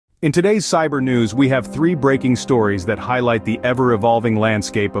In today's cyber news, we have three breaking stories that highlight the ever-evolving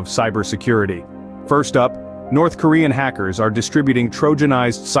landscape of cybersecurity. First up, North Korean hackers are distributing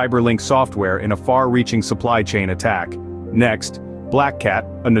Trojanized CyberLink software in a far-reaching supply chain attack. Next,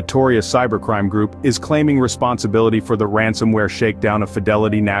 BlackCat, a notorious cybercrime group, is claiming responsibility for the ransomware shakedown of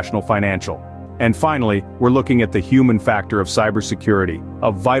Fidelity National Financial. And finally, we're looking at the human factor of cybersecurity,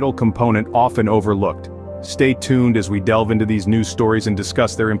 a vital component often overlooked. Stay tuned as we delve into these news stories and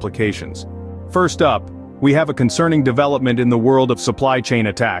discuss their implications. First up, we have a concerning development in the world of supply chain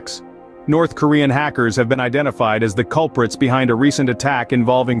attacks. North Korean hackers have been identified as the culprits behind a recent attack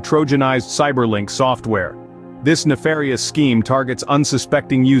involving Trojanized CyberLink software. This nefarious scheme targets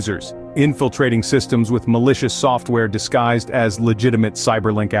unsuspecting users, infiltrating systems with malicious software disguised as legitimate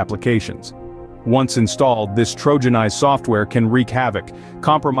CyberLink applications. Once installed, this Trojanized software can wreak havoc,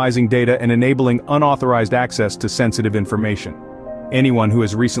 compromising data and enabling unauthorized access to sensitive information. Anyone who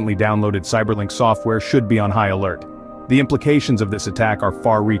has recently downloaded CyberLink software should be on high alert. The implications of this attack are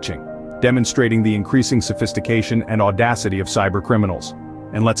far-reaching, demonstrating the increasing sophistication and audacity of cybercriminals.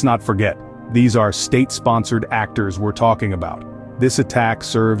 And let's not forget, these are state-sponsored actors we're talking about. This attack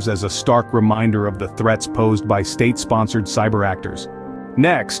serves as a stark reminder of the threats posed by state-sponsored cyber actors.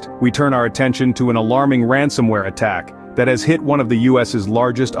 Next, we turn our attention to an alarming ransomware attack that has hit one of the US's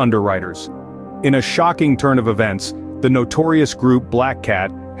largest underwriters. In a shocking turn of events, the notorious group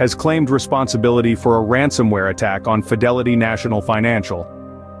BlackCat has claimed responsibility for a ransomware attack on Fidelity National Financial.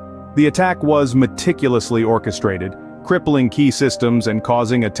 The attack was meticulously orchestrated, crippling key systems and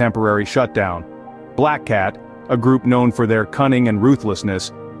causing a temporary shutdown. BlackCat, a group known for their cunning and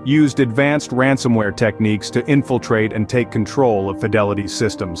ruthlessness, used advanced ransomware techniques to infiltrate and take control of Fidelity's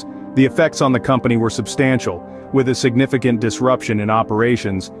systems. The effects on the company were substantial, with a significant disruption in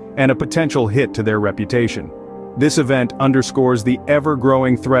operations and a potential hit to their reputation. This event underscores the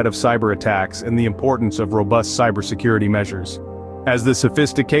ever-growing threat of cyber attacks and the importance of robust cybersecurity measures. As the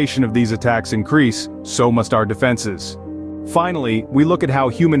sophistication of these attacks increase, so must our defenses. Finally, we look at how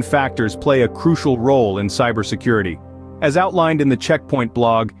human factors play a crucial role in cybersecurity. As outlined in the Checkpoint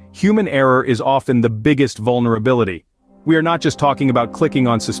blog, human error is often the biggest vulnerability. We are not just talking about clicking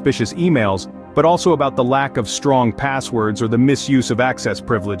on suspicious emails, but also about the lack of strong passwords or the misuse of access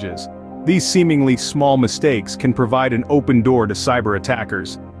privileges. These seemingly small mistakes can provide an open door to cyber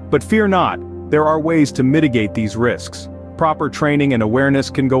attackers. But fear not, there are ways to mitigate these risks. Proper training and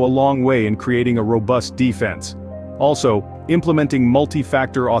awareness can go a long way in creating a robust defense. Also, implementing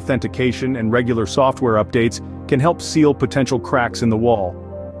multi-factor authentication and regular software updates can help seal potential cracks in the wall.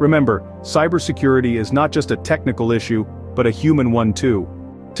 Remember, cybersecurity is not just a technical issue, but a human one too.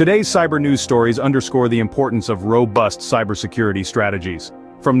 Today's cyber news stories underscore the importance of robust cybersecurity strategies.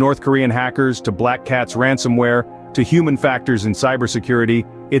 From North Korean hackers to BlackCat's ransomware to human factors in cybersecurity,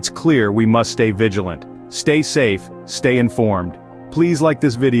 it's clear we must stay vigilant. Stay safe, stay informed. Please like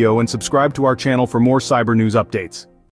this video and subscribe to our channel for more cyber news updates.